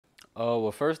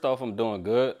Well, first off, I'm doing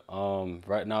good.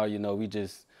 Right now, we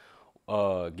just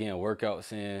getting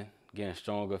workouts in, getting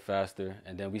stronger, faster,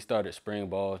 and then we started spring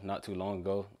ball not too long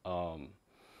ago.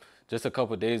 Just a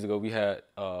couple days ago, we had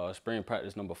spring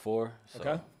practice number 4. Okay. So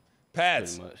pretty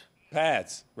Pads. much.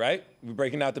 Pads, right? We're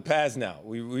breaking out the pads now.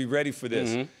 We ready for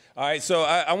this. All right, so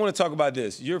I want to talk about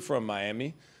this. You're from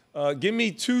Miami. Give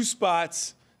me 2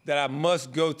 spots that I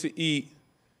must go to eat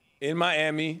in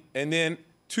Miami, and then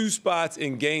 2 spots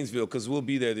in Gainesville, because we'll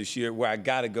be there this year, where I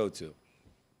got to go to.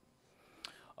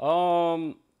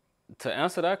 To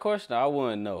answer that question, I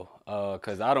wouldn't know,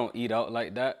 cause I don't eat out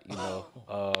like that.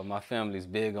 My family's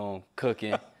big on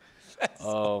cooking. That's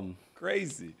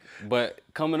crazy. But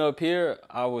coming up here,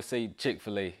 I would say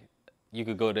Chick-fil-A. You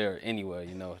could go there anywhere.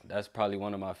 That's probably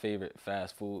one of my favorite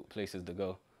fast food places to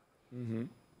go.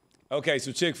 Okay,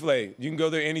 so Chick-fil-A, you can go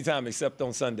there anytime except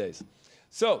on Sundays.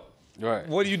 So, Right.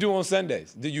 what do you do on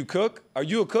Sundays? Do you cook? Are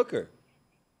you a cooker?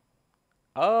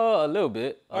 A little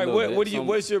bit. All right,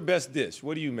 what's your best dish?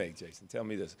 What do you make, Jason? Tell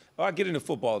me this. Oh, I'll get into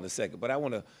football in a second, but I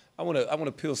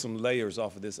wanna peel some layers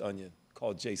off of this onion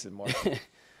called Jason Martin.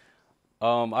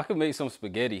 I could make some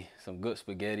spaghetti, some good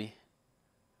spaghetti.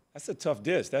 That's a tough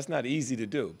dish. That's not easy to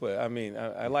do, but I mean,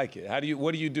 I like it.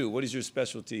 What do you do? What is your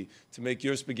specialty to make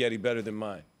your spaghetti better than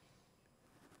mine?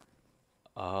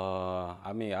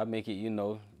 I make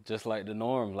it, just like the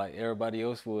norm, like everybody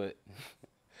else would.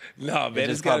 No, man, It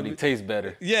just probably tastes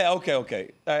better. Yeah,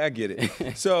 okay. I get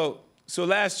it. So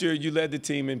last year you led the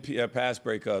team in pass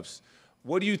breakups.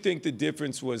 What do you think the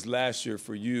difference was last year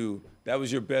for you? That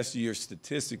was your best year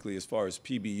statistically as far as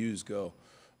PBUs go.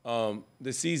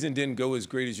 The season didn't go as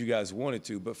great as you guys wanted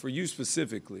to, but for you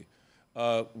specifically,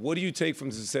 what do you take from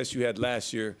the success you had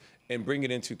last year and bring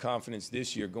it into confidence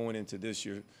this year, going into this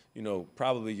year,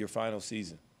 probably your final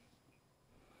season?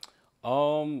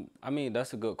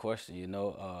 That's a good question.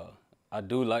 I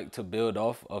do like to build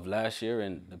off of last year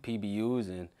and the PBUs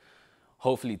and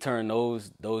hopefully turn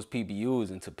those PBUs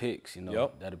into picks.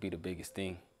 Yep. That'll be the biggest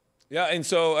thing. Yeah, and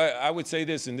so I would say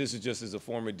this, and this is just as a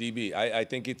former DB. I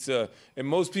think it's, and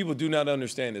most people do not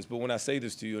understand this, but when I say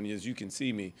this to you, and as you can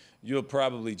see me, you'll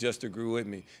probably just agree with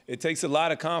me. It takes a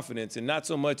lot of confidence, and not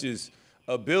so much as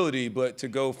ability, but to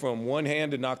go from one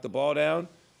hand to knock the ball down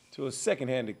to a second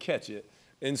hand to catch it.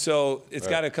 And so it's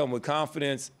got to come with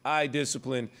confidence, eye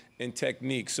discipline, and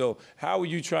technique. So how are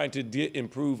you trying to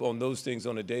improve on those things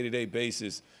on a day-to-day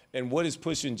basis, and what is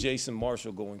pushing Jason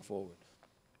Marshall going forward?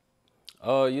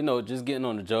 Just getting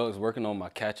on the jugs, working on my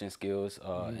catching skills,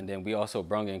 and then we also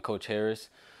brought in Coach Harris.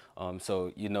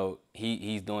 So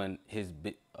he's doing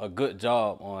a good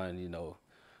job on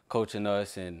coaching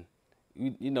us, and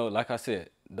like I said,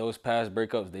 those pass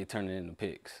breakups, they turn it into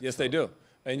picks. Yes, they do.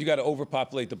 And you got to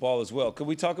overpopulate the ball as well. Could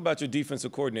we talk about your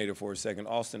defensive coordinator for a second,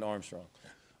 Austin Armstrong?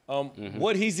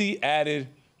 What has he added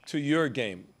to your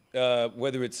game,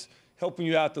 whether it's helping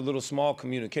you out the little small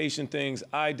communication things,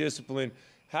 eye discipline?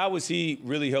 How has he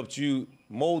really helped you,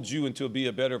 mold you into be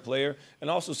a better player? And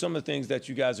also some of the things that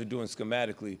you guys are doing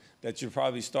schematically that you're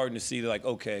probably starting to see like,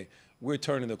 okay, we're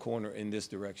turning the corner in this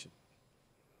direction.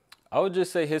 I would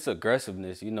just say his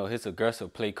aggressiveness, his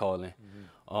aggressive play calling.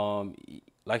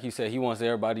 Like you said, he wants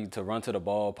everybody to run to the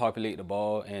ball, populate the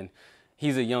ball, and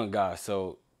he's a young guy,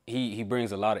 so he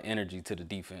brings a lot of energy to the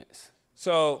defense.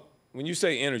 So when you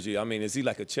say energy, I mean, is he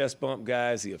like a chest bump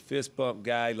guy? Is he a fist bump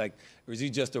guy? Or is he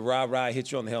just a rah-rah,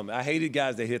 hit you on the helmet? I hated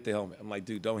guys that hit the helmet. I'm like,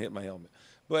 dude, don't hit my helmet.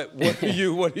 But what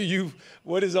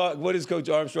is Coach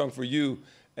Armstrong for you?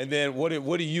 And then what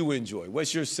do you enjoy?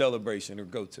 What's your celebration or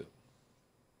go-to?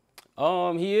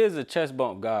 He is a chest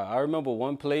bump guy. I remember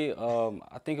one play,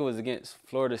 I think it was against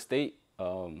Florida State.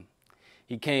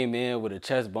 He came in with a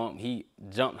chest bump. He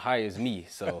jumped high as me,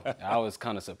 so I was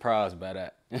kind of surprised by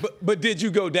that. but did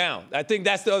you go down? I think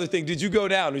that's the other thing. Did you go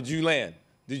down or did you land?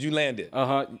 Did you land it?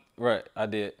 Right, I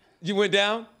did. You went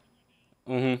down?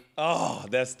 Oh,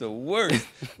 that's the worst.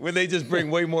 When they just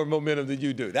bring way more momentum than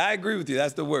you do. I agree with you.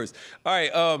 That's the worst. All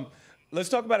right, let's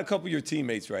talk about a couple of your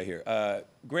teammates right here.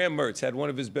 Graham Mertz had one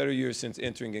of his better years since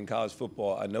entering in college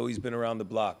football. I know he's been around the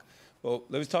block. Well,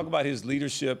 let's talk about his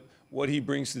leadership, what he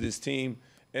brings to this team,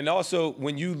 and also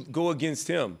when you go against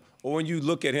him or when you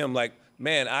look at him like,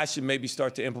 man, I should maybe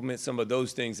start to implement some of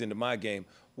those things into my game.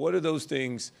 What are those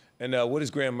things, and what does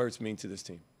Graham Mertz mean to this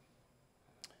team?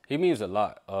 He means a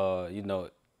lot. To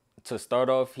start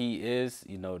off, he is,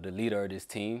 the leader of this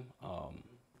team.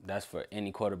 That's for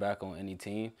any quarterback on any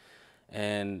team.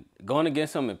 And going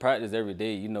against him in practice every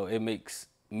day, it makes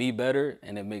me better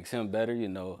and it makes him better.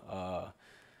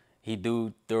 He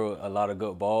do throw a lot of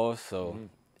good balls, so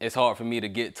it's hard for me to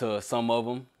get to some of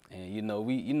them. And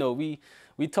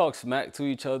we we talk smack to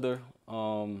each other.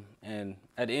 And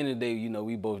at the end of the day, you know,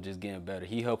 we both just getting better.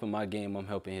 He helping my game, I'm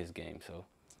helping his game. So.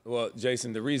 Well,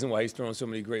 Jason, the reason why he's throwing so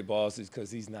many great balls is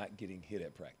because he's not getting hit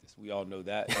at practice. We all know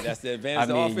that. And that's the advantage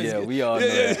I mean, the offense yeah, we all know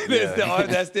that. Yeah.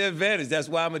 That's the advantage. That's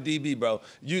why I'm a DB, bro.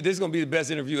 This is going to be the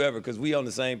best interview ever because we on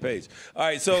the same page. All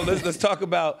right, so let's talk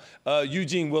about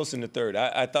Eugene Wilson III.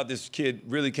 I thought this kid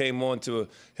really came on to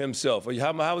himself.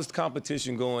 How is the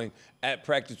competition going at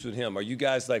practice with him? Are you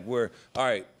guys like all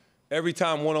right, every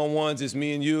time one-on-ones, it's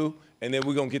me and you, and then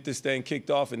we're going to get this thing kicked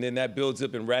off, and then that builds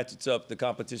up and ratchets up the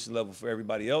competition level for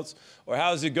everybody else? Or how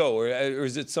does it go? Or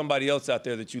is it somebody else out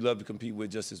there that you love to compete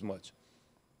with just as much?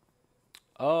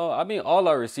 I mean, all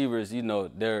our receivers, you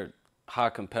know, they're high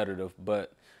competitive.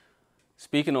 But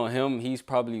speaking on him, he's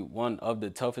probably one of the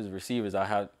toughest receivers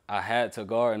I had to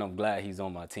guard, and I'm glad he's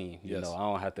on my team. You know, I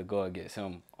don't have to go against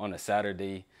him on a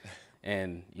Saturday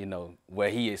and, you know, where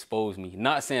he exposed me.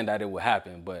 Not saying that it would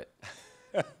happen, but...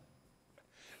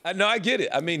 No, I get it.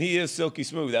 I mean, he is silky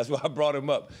smooth. That's why I brought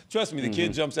him up. Trust me, the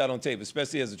kid jumps out on tape,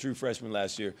 especially as a true freshman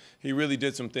last year. He really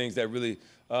did some things that really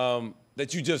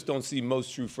that you just don't see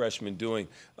most true freshmen doing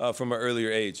from an earlier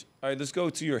age. All right, let's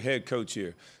go to your head coach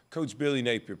here, Coach Billy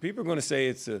Napier. People are going to say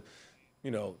it's a,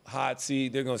 you know, hot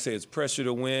seat. They're going to say it's pressure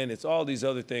to win. It's all these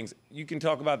other things. You can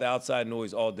talk about the outside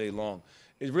noise all day long.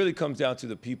 It really comes down to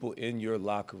the people in your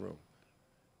locker room.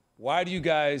 Why do you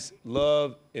guys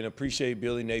love and appreciate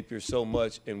Billy Napier so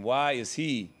much, and why is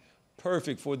he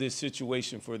perfect for this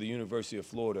situation for the University of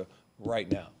Florida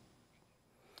right now?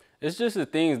 It's just the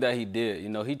things that he did. You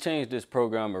know, he changed this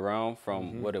program around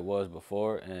from what it was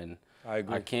before, and I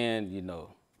agree. I can, you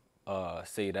know,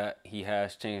 say that he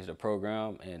has changed the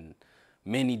program in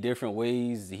many different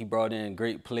ways. He brought in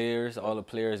great players. All the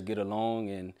players get along,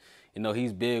 and you know,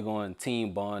 he's big on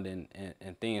team bond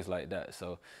and things like that.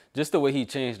 So just the way he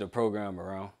changed the program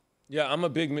around. Yeah, I'm a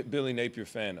big Billy Napier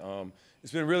fan.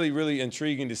 It's been really, really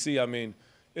intriguing to see. I mean,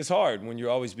 it's hard when you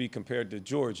always be compared to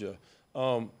Georgia.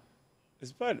 Talking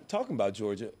about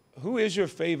Georgia, who is your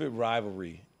favorite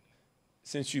rivalry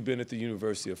since you've been at the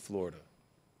University of Florida?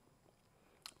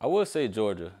 I would say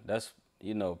Georgia. That's,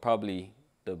 you know, probably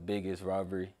the biggest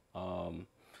rivalry.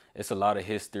 It's a lot of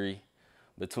history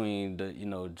between the, you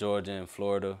know, Georgia and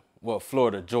Florida. Well,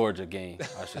 Florida-Georgia game,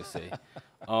 I should say.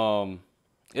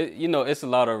 You know, it's a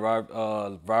lot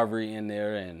of rivalry in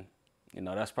there, and, you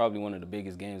know, that's probably one of the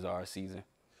biggest games of our season.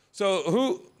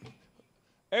 So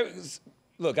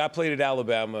look, I played at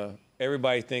Alabama.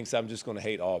 Everybody thinks I'm just going to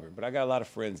hate Auburn, but I got a lot of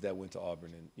friends that went to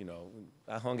Auburn, and, you know,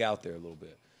 I hung out there a little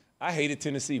bit. I hated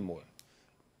Tennessee more.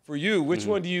 For you, which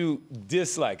one do you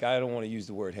dislike? I don't want to use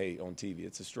the word hate on TV.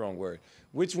 It's a strong word.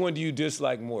 Which one do you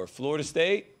dislike more, Florida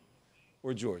State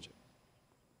or Georgia?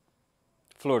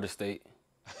 Florida State.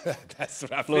 That's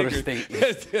what I Florida figured. State.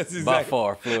 That's exactly. By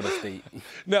far, Florida State.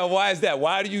 Now, why is that?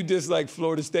 Why do you dislike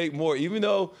Florida State more, even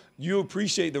though you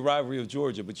appreciate the rivalry of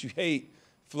Georgia, but you hate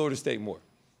Florida State more?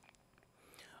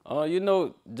 You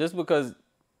know, just because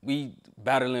we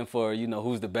battling for, you know,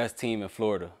 who's the best team in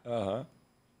Florida.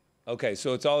 Okay,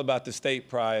 so it's all about the state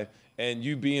pride and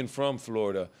you being from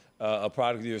Florida, a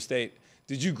product of your state.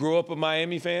 Did you grow up a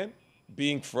Miami fan,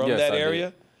 being from that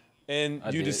area? And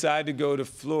you decided to go to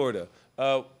Florida.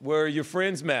 Were your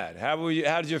friends mad? How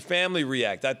did your family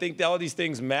react? I think that all these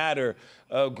things matter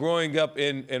growing up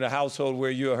in a household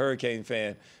where you're a Hurricane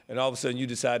fan and all of a sudden you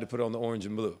decide to put on the orange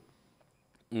and blue.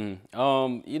 You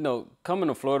know, coming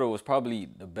to Florida was probably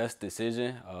the best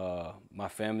decision. My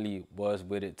family was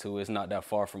with it too. It's not that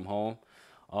far from home.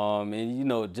 And you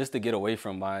know, just to get away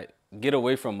from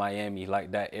Miami,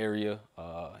 like that area,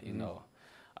 you know,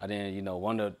 I didn't, you know,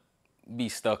 want to be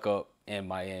stuck up in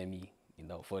Miami, you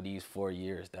know, for these 4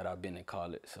 years that I've been in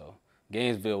college. So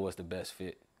Gainesville was the best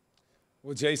fit.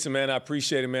 Well, Jason, man, I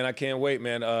appreciate it, man. I can't wait,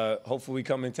 man. Hopefully we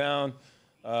come in town.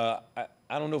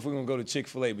 I don't know if we're going to go to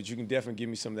Chick-fil-A, but you can definitely give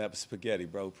me some of that spaghetti,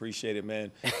 bro. Appreciate it,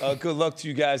 man. Good luck to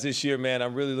you guys this year, man.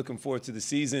 I'm really looking forward to the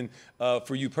season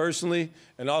for you personally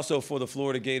and also for the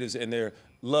Florida Gators and their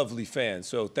lovely fans.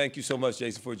 So thank you so much,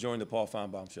 Jason, for joining the Paul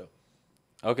Feinbaum Show.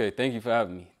 Okay, thank you for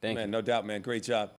having me. Thank you. Man, no doubt, man. Great job.